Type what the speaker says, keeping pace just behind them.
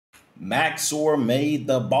Max0r's made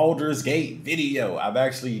the Baldur's Gate video. I've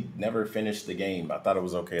actually never finished the game. I thought it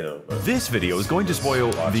was okay though. This video is going to spoil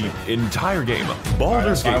the entire game.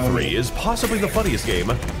 Baldur's Gate 3 is possibly the funniest game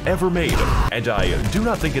ever made, and I do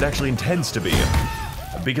not think it actually intends to be.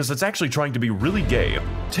 Because it's actually trying to be really gay,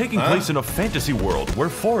 taking place in a fantasy world where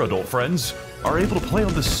 4 adult friends are able to play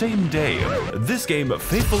on the same day. This game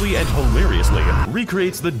faithfully and hilariously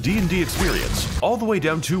recreates the D&D experience, all the way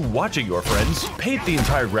down to watching your friends paint the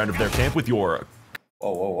entire ground of their camp with your...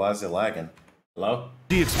 Whoa, why is it lagging? Hello?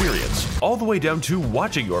 The experience, all the way down to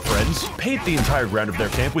watching your friends paint the entire ground of their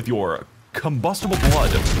camp with your combustible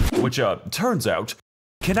blood, which, turns out,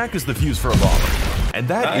 can act as the fuse for a bomb. And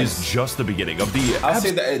that is just the beginning of the... I'll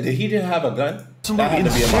say that he didn't have a gun. Absolute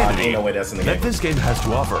insanity no way that's in the game. That this game has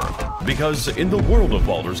to offer. Because in the world of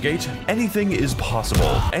Baldur's Gate, anything is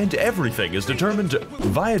possible, and everything is determined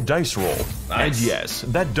via dice roll. And yes,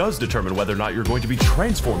 that does determine whether or not you're going to be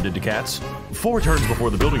transformed into cats 4 turns before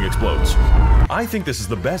the building explodes. I think this is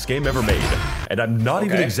the best game ever made, and I'm not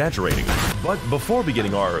even exaggerating. But before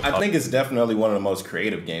beginning our... I think it's definitely one of the most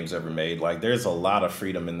creative games ever made. Like, there's a lot of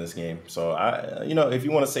freedom in this game. So, you know, if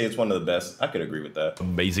you want to say it's one of the best, I could agree with that.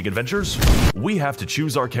 Amazing adventures. We have to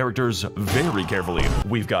choose our characters very carefully.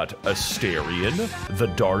 We've got Asterion, the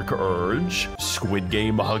Dark Urge, Squid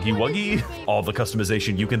Game Huggy Wuggy, all the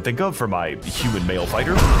customization you can think of for my human male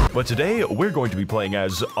fighter. But today, we're going to be playing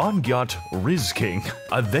as hangout King,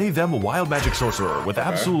 a they-them wild magic sorcerer with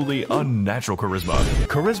absolutely unnatural charisma.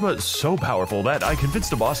 Charisma so powerful that I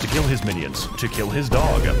convinced a boss to kill his minions, to kill his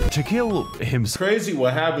dog, to kill himself. Crazy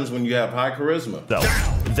what happens when you have high charisma.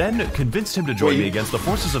 Then convinced him to join me against the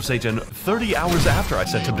forces of Satan 30 hours after I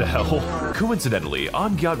sent him to hell. Coincidentally,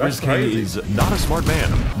 hangout King is not a smart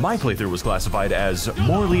man. My playthrough was classified as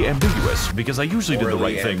morally ambiguous because I usually did the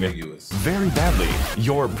right thing very badly.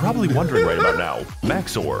 You're probably wondering right about now,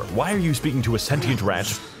 Max0r, why are you speaking to a sentient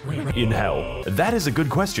rat in hell? That is a good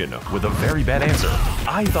question with a very bad answer.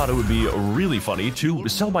 I thought it would be really funny to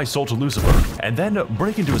sell my soul to Lucifer and then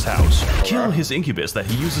break into his house, kill his incubus that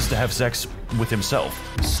he uses to have sex with himself,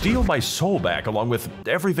 steal my soul back along with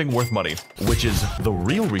everything worth money, which is the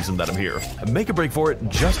real reason that I'm here, make a break for it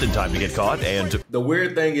just in time to get caught, and... The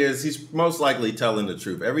weird thing is he's most likely telling the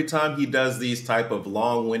truth. Every time he does these type of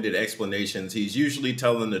long-winded explanations, he's usually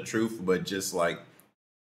telling the truth, but just like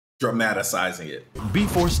dramaticizing it. Be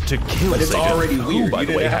forced to kill but it's Satan, already weird. who, by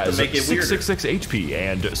the way, has 666 HP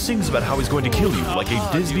and sings about how he's going to kill you like a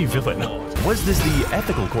Disney villain. Was this the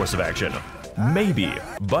ethical course of action? Maybe,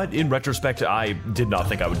 but in retrospect, I did not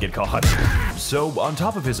think I would get caught. So, on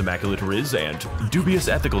top of his immaculate riz and dubious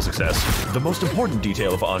ethical success, the most important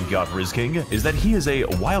detail of hangout King is that he is a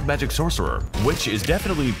wild magic sorcerer, which is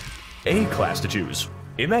definitely a class to choose.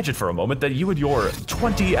 Imagine for a moment that you and your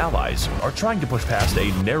 20 allies are trying to push past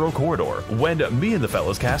a narrow corridor when me and the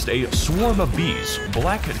fellas cast a swarm of bees,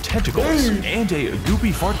 black tentacles, and a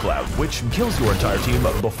goopy fart cloud which kills your entire team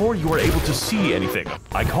before you are able to see anything.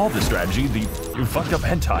 I call this strategy the fucked up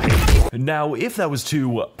hentai. Now, if that was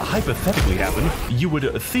to hypothetically happen, you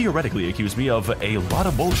would theoretically accuse me of a lot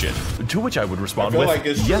of bullshit, to which I would respond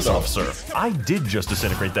with, yes, officer, I did just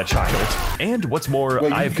disintegrate that child. And what's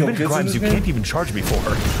more, I have committed crimes you can't even charge me for.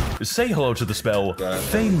 Say hello to the spell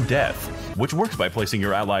Feign Death, which works by placing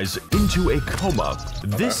your allies into a coma.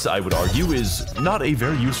 This, I would argue, is not a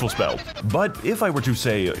very useful spell. But if I were to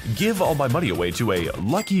say, give all my money away to a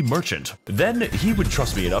lucky merchant, then he would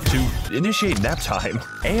trust me enough to initiate nap time.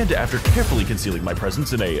 And after carefully concealing my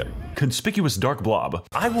presence in a conspicuous dark blob,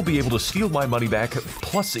 I will be able to steal my money back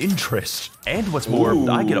plus interest. And what's more,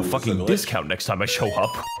 I get a fucking discount next time I show up.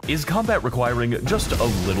 Is combat requiring just a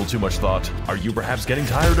little too much thought? Are you perhaps getting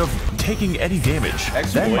tired of taking any damage?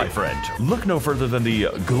 Then, my friend, look no further than the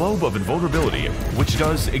Globe of Invulnerability, which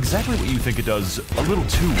does exactly what you think it does a little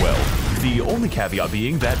too well. The only caveat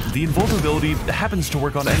being that the invulnerability happens to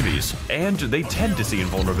work on enemies, and they tend to see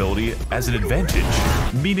invulnerability as an advantage,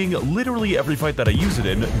 meaning literally every fight that I use it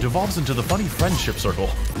in devolves into the funny friendship circle.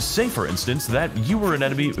 Say, for instance, that you are an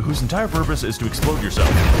enemy whose entire purpose is to explode yourself.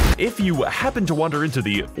 If you happen to wander into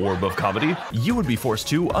the Orb of Comedy, you would be forced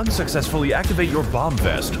to unsuccessfully activate your bomb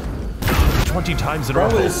vest 20 times in a row,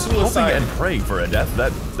 hoping and praying for a death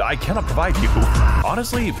that I cannot provide you.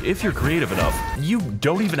 Honestly, if you're creative enough, you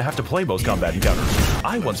don't even have to play most combat encounters.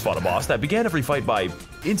 I once fought a boss that began every fight by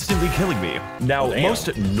instantly killing me. Now,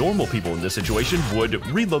 most normal people in this situation would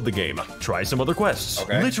reload the game, try some other quests,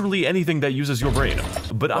 literally anything that uses your brain.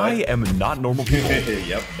 But I am not normal people.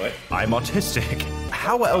 I'm autistic.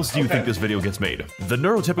 How else do you think this video gets made? The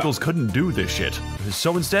neurotypicals couldn't do this shit.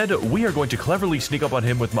 So instead, we are going to cleverly sneak up on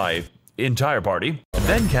him with my entire party,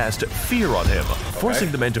 then cast Fear on him,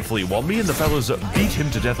 forcing the man to flee while me and the fellas beat him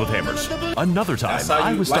to death with hammers. Another time,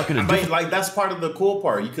 I was stuck in a like that's part of the cool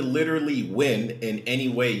part. You can literally win in any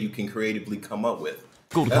way you can creatively come up with.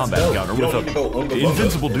 Combat encounter with an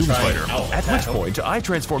invincible Doomspider, at which point I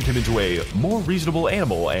transformed him into a more reasonable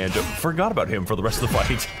animal and forgot about him for the rest of the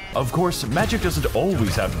fight. Of course, magic doesn't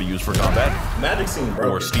always have to be used for combat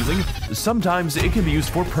or stealing. Sometimes it can be used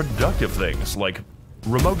for productive things like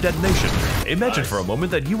remote detonation. Imagine for a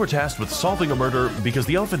moment that you were tasked with solving a murder because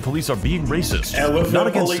the elephant police are being racist. Not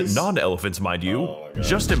against non-elephants, mind you,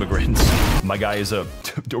 just immigrants. My guy is a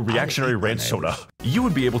reactionary ranch soda. You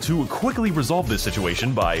would be able to quickly resolve this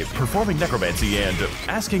situation by performing necromancy and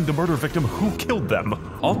asking the murder victim who killed them.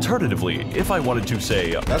 Alternatively, if I wanted to,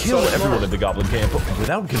 say, kill everyone in the goblin camp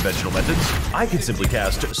without conventional methods, I could simply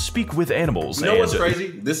cast Speak with Animals. You know what's crazy?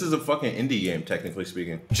 This is a fucking indie game, technically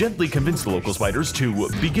speaking. Gently convince the local spiders to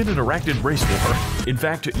begin an arachnid race war. In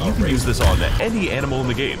fact, you can use this on any animal in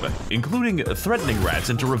the game, including threatening rats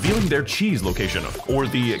into revealing their cheese location, or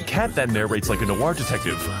the cat that narrates like a noir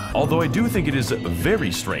detective. Although I do think it is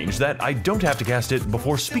very strange that I don't have to cast it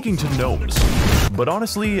before speaking to gnomes. But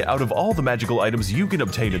honestly, out of all the magical items you can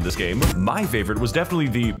obtain in this game, my favorite was definitely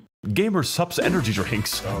the Max0r's energy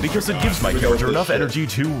drinks, because it gives my character enough energy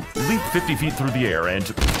to leap 50 feet through the air and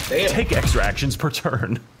take extra actions per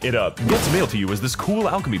turn. It gets mailed to you as this cool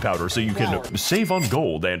alchemy powder so you can save on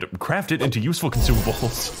gold and craft it into useful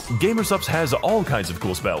consumables. Max0r's has all kinds of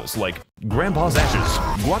cool spells like Grandpa's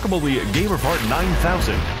Ashes, Guacamole Gamer Fart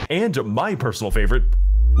 9000, and my personal favorite,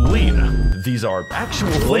 Lean. These are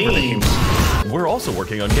actual flavor names. We're also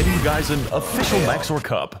working on getting you guys an official Max0r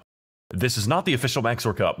cup. This is not the official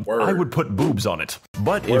Max0r cup. I would put boobs on it.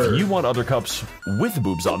 But if you want other cups with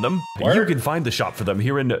boobs on them, you can find the shop for them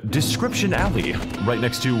here in Description Alley, right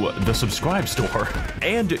next to the Subscribe store.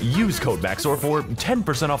 And use code Max0r for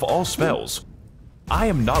 10% off all spells. I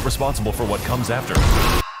am not responsible for what comes after.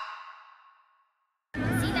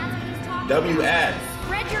 W ads.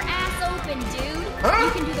 Spread your ass open, dude. Huh?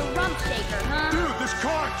 You can do the rump shaker, huh? Dude, this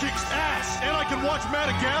car kicks ass, and I can watch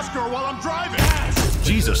Madagascar while I'm driving. Ass.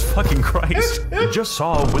 Jesus fucking Christ. Just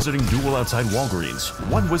saw a wizarding duel outside Walgreens.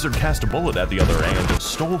 One wizard cast a bullet at the other and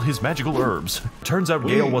stole his magical herbs. Turns out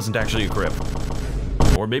Gale wasn't actually a crip.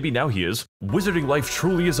 Or maybe now he is. Wizarding life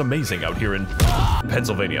truly is amazing out here in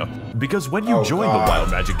Pennsylvania. Because when you join the Wild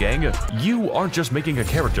Magic Gang, you aren't just making a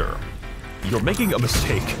character. You're making a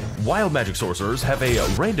mistake. Wild magic sorcerers have a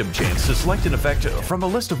random chance to select an effect from a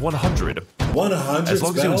list of 100. 100 as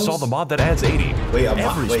long as you install the mod that adds 80.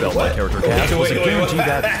 Every spell my character casts was a guarantee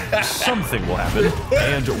that something will happen,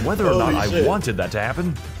 and whether or not I wanted that to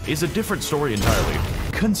happen is a different story entirely.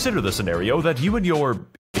 Consider the scenario that you and your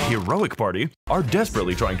heroic party are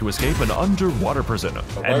desperately trying to escape an underwater prison.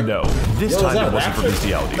 And no, this time it wasn't for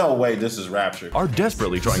bestiality. No way, this is Rapture. Are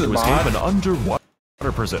desperately trying to escape an underwater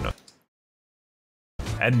prison.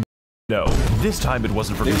 And no, this time it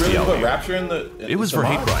wasn't for bestiality. Really put Rapture in the... It was for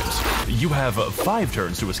hate crimes. You have 5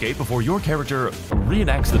 turns to escape before your character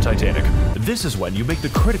reenacts the Titanic. This is when you make the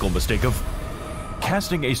critical mistake of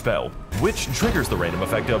casting a spell, which triggers the random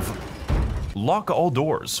effect of lock all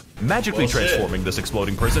doors, magically transforming this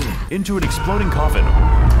exploding prison into an exploding coffin.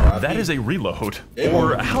 That is a reload.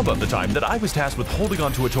 Or how about the time that I was tasked with holding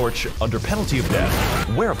onto a torch under penalty of death,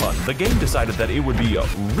 whereupon the game decided that it would be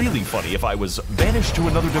really funny if I was banished to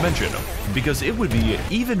another dimension, because it would be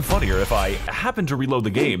even funnier if I happened to reload the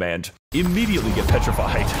game and immediately get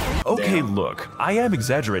petrified. Okay, look, I am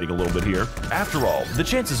exaggerating a little bit here. After all, the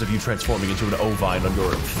chances of you transforming into an ovine on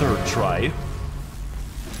your 3rd try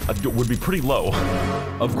would be pretty low.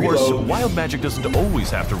 Of course, wild magic doesn't always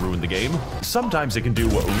have to ruin the game. Sometimes it can do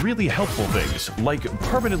really helpful things, like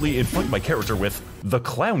permanently inflict my character with the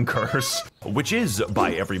Clown Curse, which is,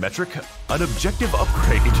 by every metric, an objective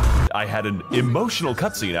upgrade. I had an emotional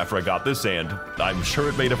cutscene after I got this, and I'm sure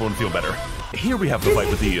it made everyone feel better. Here we have the fight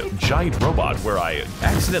with the giant robot, where I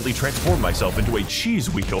accidentally transformed myself into a cheese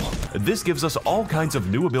wheel. This gives us all kinds of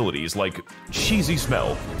new abilities, like cheesy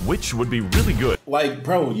smell, which would be really good. Like,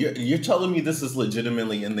 bro, you're telling me this is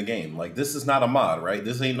legitimately in the game. Like, this is not a mod, right?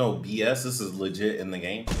 This ain't no BS. This is legit in the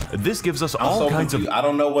game. This gives us all kinds of... I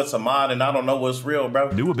don't know what's a mod and I don't know what's real,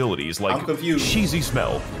 bro. New abilities like I'm confused. Cheesy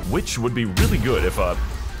smell, which would be really good if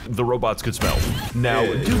the robots could smell. Now,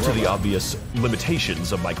 due to the obvious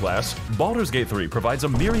limitations of my class, Baldur's Gate 3 provides a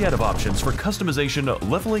myriad of options for customization,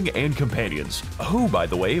 leveling, and companions, who, by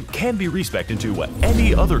the way, can be respec'd into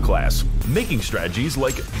any other class, making strategies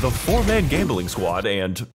like the 4-man gambling squad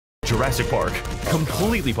and Jurassic Park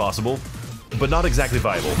completely possible but not exactly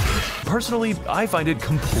viable. Personally, I find it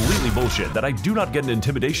completely bullshit that I do not get an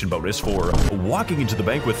intimidation bonus for walking into the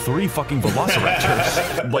bank with 3 fucking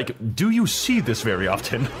velociraptors. Like, do you see this very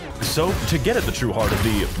often? So, to get at the true heart of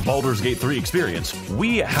the Baldur's Gate 3 experience,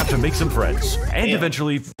 we have to make some friends, and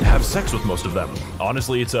eventually have sex with most of them.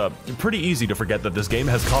 Honestly, it's pretty easy to forget that this game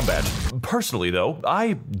has combat. Personally though,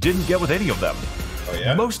 I didn't get with any of them. Oh,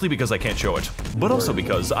 yeah? Mostly because I can't show it, but also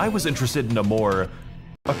because I was interested in a more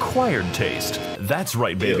acquired taste. That's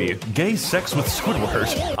right, baby. Gay sex with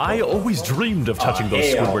Squidward. I always dreamed of touching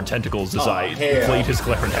those Squidward tentacles as I played his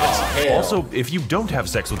clarinet. Also, if you don't have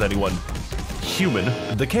sex with anyone human,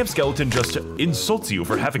 the camp skeleton just insults you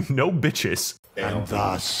for having no bitches. And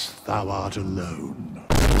thus thou art alone.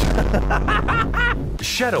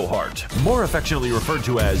 Shadowheart, more affectionately referred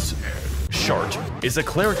to as Shart, is a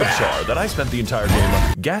cleric of Shar that I spent the entire game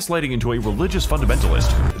gaslighting into a religious fundamentalist.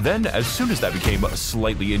 Then, as soon as that became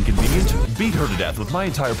slightly inconvenient, beat her to death with my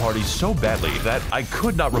entire party so badly that I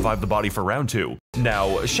could not revive the body for round 2. Now,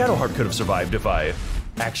 Shadowheart could have survived if I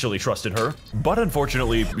actually trusted her, but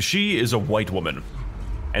unfortunately, she is a white woman.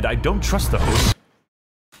 And I don't trust those.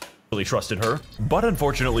 Really trusted her, but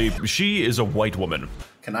unfortunately, she is a white woman.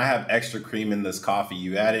 Can I have extra cream in this coffee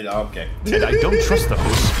you added? Okay. And I don't trust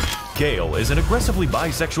those. Gale is an aggressively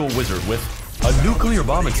bisexual wizard with a nuclear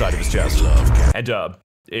bomb inside of his chest. And,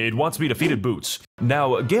 it wants me defeated boots.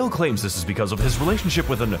 Now, Gale claims this is because of his relationship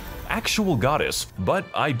with an actual goddess, but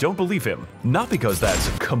I don't believe him. Not because that's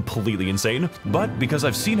completely insane, but because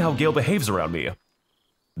I've seen how Gale behaves around me.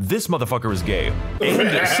 This motherfucker is gay.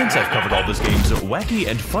 And since I've covered all this game's wacky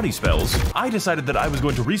and funny spells, I decided that I was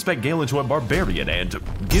going to respec Gale into a barbarian and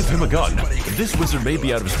give him a gun. This wizard may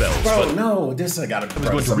be out of spells, but no, this I gotta.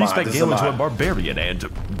 I was going to respec Gale into a barbarian and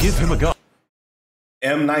give him a gun.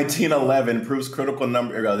 M1911 proves critical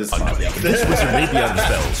number. Oh, this wizard may be out of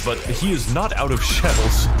spells, but he is not out of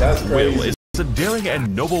shells. That's crazy. Will is a daring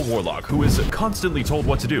and noble warlock who is constantly told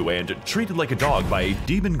what to do and treated like a dog by a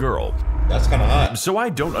demon girl. That's kind of hot. So I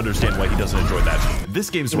don't understand why he doesn't enjoy that. This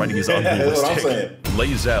game's writing is unrealistic.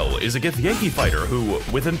 Lae'zel is a Githyanki fighter who,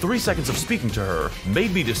 within 3 seconds of speaking to her,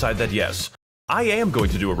 made me decide that yes, I am going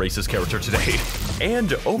to do a racist character today.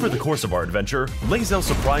 And over the course of our adventure, Lae'zel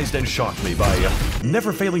surprised and shocked me by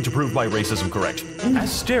never failing to prove my racism correct.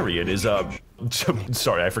 Asterion is a...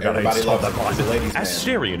 Sorry, I forgot I installed that mod.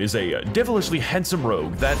 Asterion is a devilishly handsome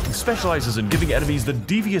rogue that specializes in giving enemies the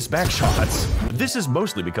devious backshots. This is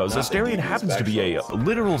mostly because Asterion happens to be a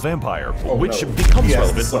literal vampire, which becomes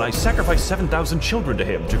relevant when I sacrifice 7,000 children to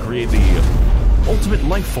him to create the ultimate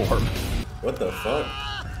life form. What the fuck?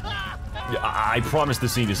 I promise the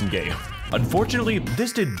scene isn't gay. Unfortunately,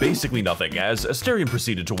 this did basically nothing, as Asterion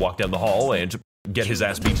proceeded to walk down the hall and get his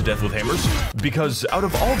ass beat to death with hammers, because out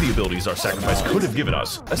of all the abilities our sacrifice could have given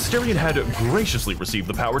us, Asterion had graciously received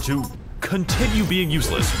the power to continue being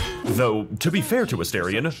useless. Though, to be fair to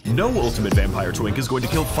Asterion, no ultimate vampire twink is going to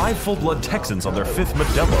kill 5 full-blood Texans on their 5th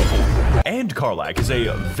Modelo. And Karlach is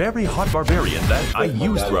a very hot barbarian that I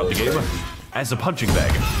used throughout the game as a punching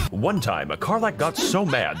bag. One time, Karlach got so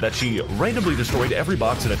mad that she randomly destroyed every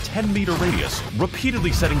box in a 10-meter radius,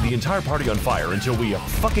 repeatedly setting the entire party on fire until we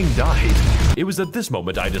fucking died. It was at this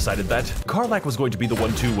moment I decided that Karlach was going to be the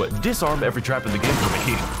one to disarm every trap in the game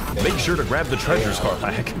for me. Make sure to grab the treasures,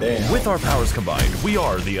 Karlach. With our powers combined, we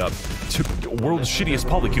are the, world's shittiest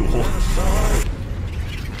polycule.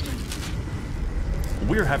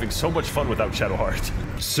 We're having so much fun without Shadowheart.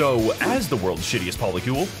 So, as the world's shittiest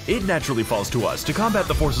polycule, it naturally falls to us to combat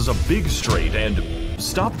the forces of Big Straight and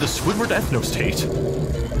stop the Squidward ethno-state.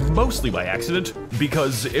 Mostly by accident,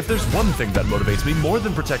 because if there's one thing that motivates me more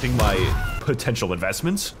than protecting my potential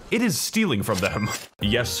investments, it is stealing from them.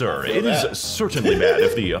 Yes, sir, it is certainly bad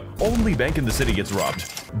if the only bank in the city gets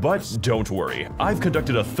robbed. But don't worry, I've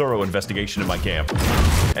conducted a thorough investigation in my camp,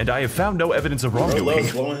 and I have found no evidence of wrongdoing.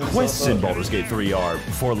 Quests in Baldur's Gate 3 are,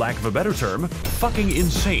 for lack of a better term, fucking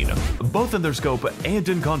insane, both in their scope and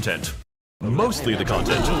in content. Mostly the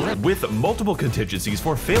content, with multiple contingencies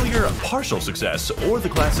for failure, partial success, or the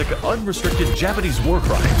classic unrestricted Japanese war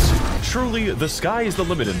crimes. Truly, the sky is the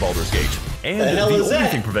limit in Baldur's Gate, and the only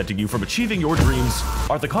thing preventing you from achieving your dreams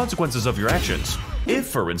are the consequences of your actions. If,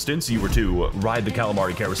 for instance, you were to ride the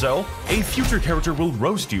calamari carousel, a future character will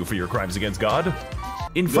roast you for your crimes against God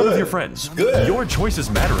in front of your friends. Your choices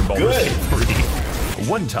matter in Baldur's Gate 3.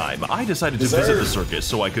 One time, I decided to visit the circus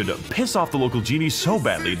so I could piss off the local genie so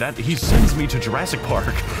badly that he sends me to Jurassic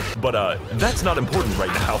Park. But, that's not important right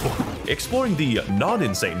now. exploring the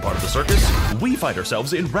non-insane part of the circus, we find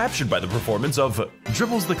ourselves enraptured by the performance of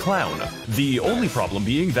Dribbles the Clown. The only problem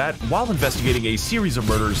being that while investigating a series of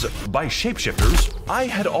murders by shapeshifters, I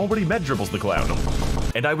had already met Dribbles the Clown,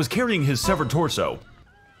 and I was carrying his severed torso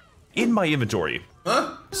in my inventory.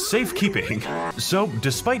 Huh? Safekeeping. So,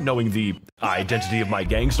 despite knowing the identity of my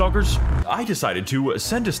gang stalkers, I decided to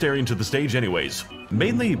send Asterion to the stage anyways,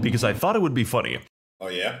 mainly because I thought it would be funny. Oh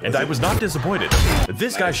yeah? And I was not disappointed.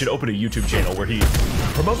 This guy should open a YouTube channel where he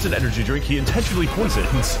promotes an energy drink he intentionally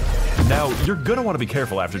poisons. Now, you're gonna want to be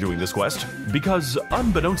careful after doing this quest, because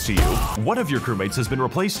unbeknownst to you, one of your crewmates has been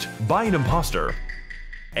replaced by an imposter.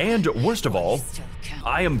 And worst of all,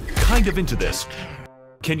 I am kind of into this.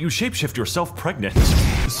 Can you shapeshift yourself pregnant?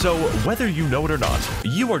 So, whether you know it or not,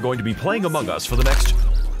 you are going to be playing Among Us for the next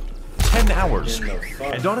 10 hours.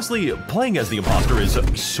 And honestly, playing as the imposter is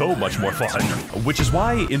so much more fun. Which is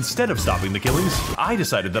why, instead of stopping the killings, I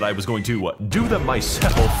decided that I was going to do them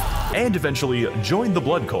myself, and eventually join the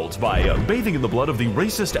blood cult by bathing in the blood of the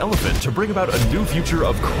racist elephant to bring about a new future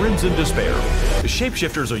of crimson despair.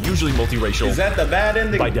 Shapeshifters are usually multiracial. Is that the bad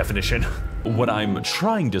ending? By definition. What I'm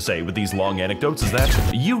trying to say with these long anecdotes is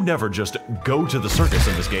that you never just go to the circus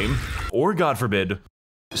in this game, or God forbid,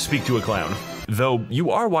 speak to a clown. Though you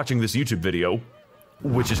are watching this YouTube video,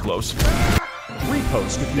 which is close.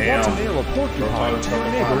 Repost if you want to mail a porcupine to your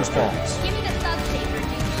neighbor's boss. Give me the thug shaker, dude.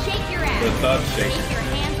 Shake your ass. The thug shaker. Take your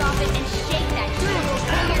hands off it and shake that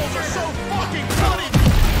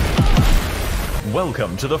shit.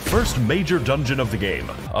 Welcome to the first major dungeon of the game,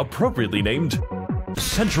 appropriately named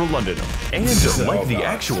Central London. And like the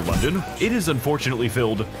actual London, it is unfortunately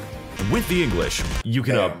filled with the English. You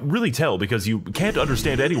can really tell because you can't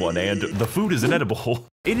understand anyone and the food is inedible.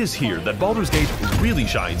 It is here that Baldur's Gate really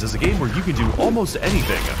shines as a game where you can do almost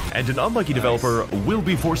anything, and an unlucky developer will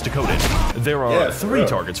be forced to code it. There are 3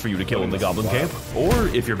 targets for you to kill in the Goblin Camp, or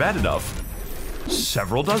if you're bad enough,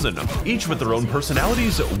 several dozen, each with their own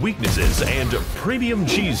personalities, weaknesses, and premium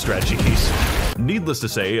cheese strategies. Needless to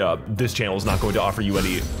say, this channel is not going to offer you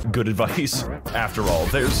any good advice. After all,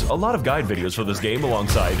 there's a lot of guide videos for this game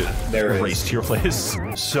alongside race tier lists.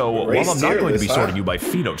 So, while I'm not going to be sorting you by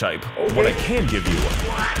phenotype, what I can give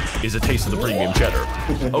you is a taste of the premium cheddar.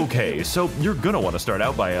 Okay, so you're gonna want to start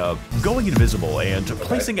out by going invisible and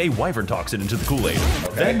placing a wyvern toxin into the Kool-Aid.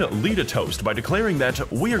 Then lead a toast by declaring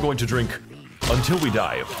that we are going to drink until we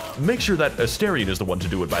die. Make sure that Asterion is the one to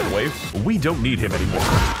do it, by the way. We don't need him anymore.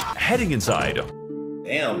 Heading inside.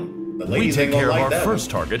 Damn. We take care of our first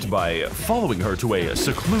target by following her to a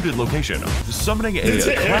secluded location, summoning a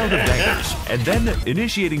cloud of daggers, and then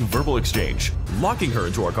initiating verbal exchange, locking her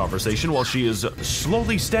into our conversation while she is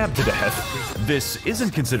slowly stabbed to death. This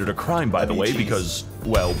isn't considered a crime, by the way, because,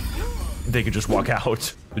 well, they could just walk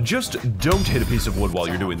out. Just don't hit a piece of wood while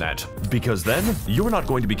you're doing that, because then you're not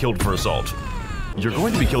going to be killed for assault. You're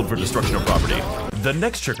going to be killed for destruction of property. The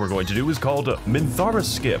next trick we're going to do is called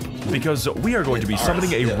Minthara's Skip, because we are going to be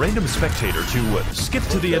summoning a random spectator to skip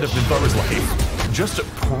to the end of Minthara's life. Just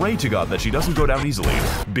pray to God that she doesn't go down easily,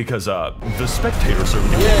 because the spectator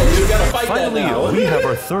servant. You gotta fight Finally, that now. we have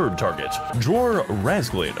our third target, Dror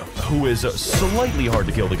Razglin, who is slightly hard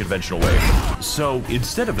to kill the conventional way. So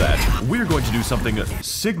instead of that, we're going to do something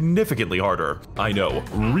significantly harder. I know,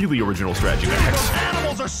 really original strategy, Max.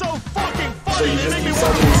 Animals are so fucking funny. So you They just make me keep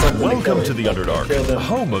want summoning something to Welcome kill to it. the Underdark, Kill them.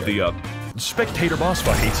 home of the spectator boss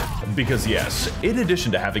fight. Because yes, in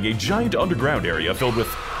addition to having a giant underground area filled with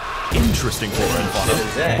interesting flora and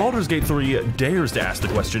fauna, Baldur's Gate 3 dares to ask the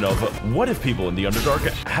question of, what if people in the Underdark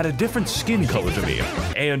had a different skin color to me?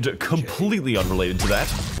 And completely unrelated to that,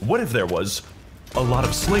 what if there was a lot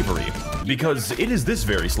of slavery? Because it is this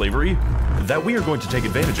very slavery that we are going to take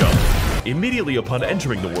advantage of. Immediately upon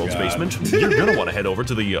entering the world's basement, you're gonna want to head over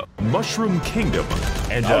to the Mushroom Kingdom.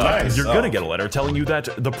 And you're gonna get a letter telling you that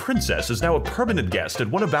the princess is now a permanent guest at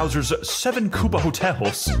one of Bowser's 7 Koopa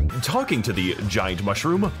hotels. Talking to the giant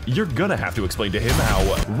mushroom, you're gonna have to explain to him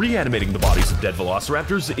how reanimating the bodies of dead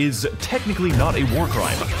velociraptors is technically not a war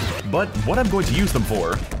crime. But what I'm going to use them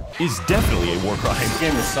for is definitely a war crime. This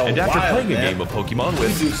game is so and after wild, playing man. a game of Pokemon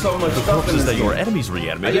with We do so much the stuff in corpses this that your game. enemies I didn't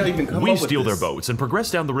even reanimated, come we up with steal their this. boats and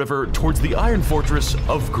progress down the river towards the Iron Fortress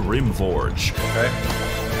of Grimforge. Okay.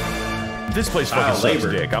 This place fucking sucks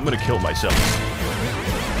labor. dick. I'm gonna kill myself.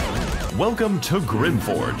 Welcome to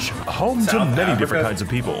Grimforge, home to South many Africa? different kinds of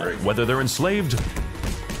people, whether they're enslaved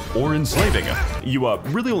or enslaving. You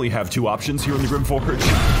really only have 2 options here in the Grimforge.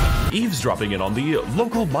 Eavesdropping in on the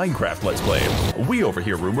local Minecraft Let's Play. We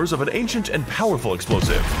overhear rumors of an ancient and powerful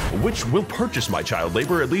explosive, which will purchase my child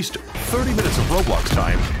labor at least 30 minutes of Roblox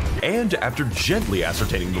time. And after gently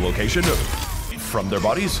ascertaining the location, from their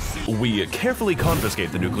bodies. We carefully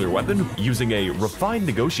confiscate the nuclear weapon using a refined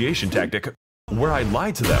negotiation tactic where I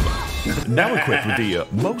lied to them. Now equipped with the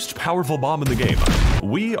most powerful bomb in the game,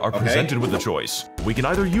 we are presented with a choice. We can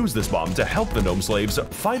either use this bomb to help the gnome slaves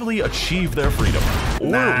finally achieve their freedom, or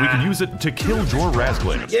we can use it to kill Jor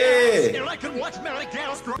Razglin. Yeah!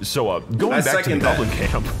 So, going back to the Goblin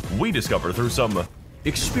Camp, we discover through some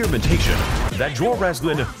experimentation that Jor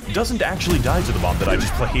Razglin doesn't actually die to the bomb that I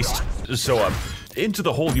just placed. So, into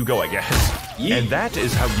the hole you go, I guess. Yeah. And that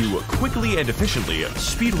is how you quickly and efficiently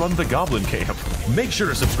speedrun the Goblin Camp. Make sure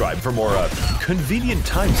to subscribe for more convenient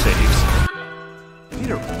time saves.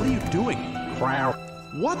 Peter, what are you doing? Crowd.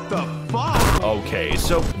 What the fuck? Okay,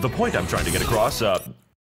 so the point I'm trying to get across,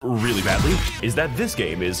 really badly, is that this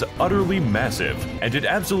game is utterly massive, and it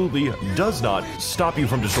absolutely does not stop you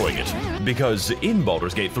from destroying it. Because in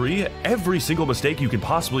Baldur's Gate 3, every single mistake you can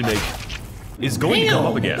possibly make is going to come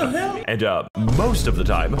up again. And most of the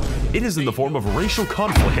time, it is in the form of racial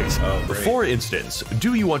conflict. For instance,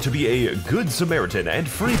 do you want to be a good Samaritan and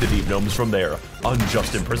free the Deep Gnomes from their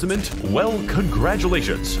unjust imprisonment? Well,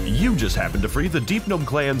 congratulations. You just happened to free the Deep Gnome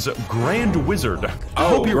clan's Grand Wizard. I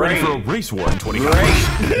hope you're ready for a race war in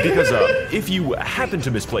 2020. Because if you happen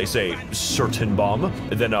to misplace a certain bomb,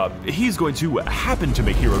 then he's going to happen to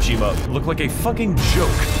make Hiroshima look like a fucking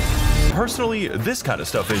joke. Personally, this kind of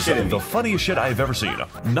stuff is the funniest shit I've ever seen.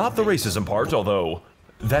 Not the racism part, although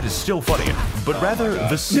that is still funny, but rather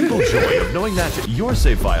the simple joy of knowing that your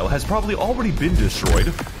save file has probably already been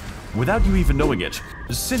destroyed without you even knowing it.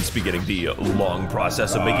 Since beginning the long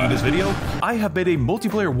process of making this video, I have made a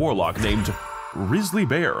multiplayer warlock named Risley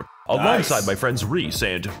Bear, alongside my friends Reese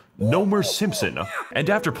and Nomer Simpson. And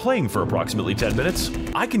after playing for approximately 10 minutes,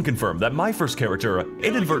 I can confirm that my first character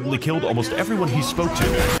inadvertently killed almost everyone he spoke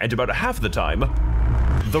to, and about half the time,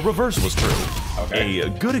 the reverse was true. A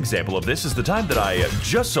good example of this is the time that I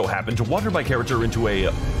just so happened to wander my character into a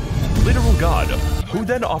literal god, who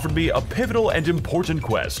then offered me a pivotal and important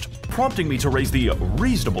quest, prompting me to raise the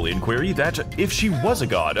reasonable inquiry that if she was a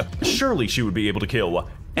god, surely she would be able to kill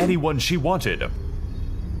anyone she wanted.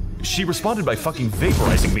 She responded by fucking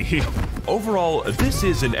vaporizing me. Overall, this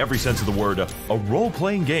is, in every sense of the word, a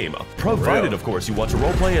role-playing game, provided, of course, you want to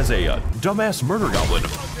roleplay as a dumbass murder goblin.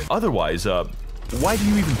 Otherwise, why do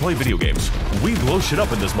you even play video games? We blow shit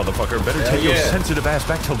up in this motherfucker. Better take your sensitive ass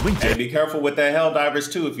back to LinkedIn. And be careful with that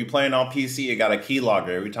Helldivers too. If you're playing on PC, it got a keylogger.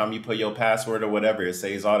 Every time you put your password or whatever, it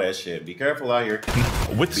says all that shit. Be careful out here.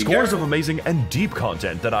 With scores of amazing and deep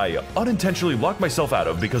content that I unintentionally locked myself out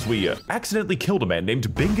of because we accidentally killed a man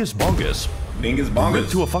named Bingus Bongus. Bingus Bongus.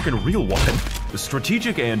 Ripped to a fucking real one.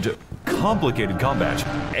 Strategic and complicated combat,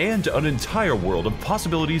 and an entire world of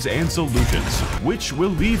possibilities and solutions, which will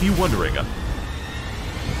leave you wondering,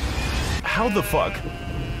 how the fuck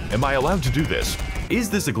am I allowed to do this? Is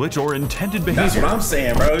this a glitch or intended behavior? That's what I'm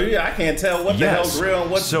saying, bro. I can't tell what the hell's real and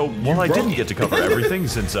what's... So, while I didn't get to cover everything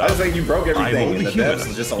since I was like, you broke everything. I'm only human.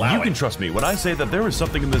 Just allow you can trust me when I say that there is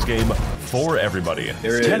something in this game for everybody.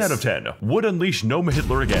 There 10 is. out of 10. Would unleash Gnome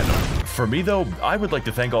Hitler again. For me, though, I would like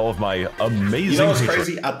to thank all of my amazing... You know what's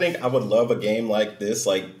crazy? I think I would love a game like this,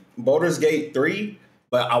 like Baldur's Gate 3,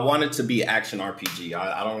 but I want it to be action RPG.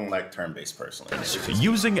 I don't like turn-based personally.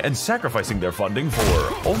 Using and sacrificing their funding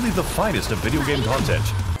for only the finest of video game content.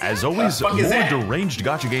 As always, more deranged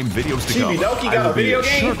gacha game videos to come. I will be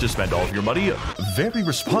sure to spend all of your money very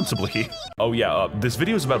responsibly. Oh yeah, this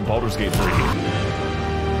video is about Baldur's Gate 3.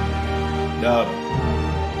 No.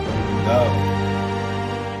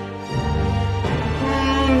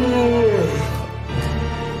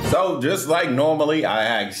 So, just like normally, I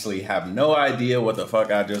actually have no idea what the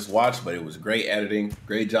fuck I just watched, but it was great editing.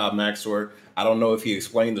 Great job, Max0r's. I don't know if he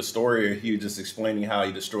explained the story or he was just explaining how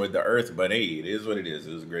he destroyed the Earth, but hey, it is what it is.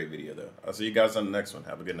 It was a great video, though. I'll see you guys on the next one.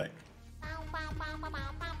 Have a good night.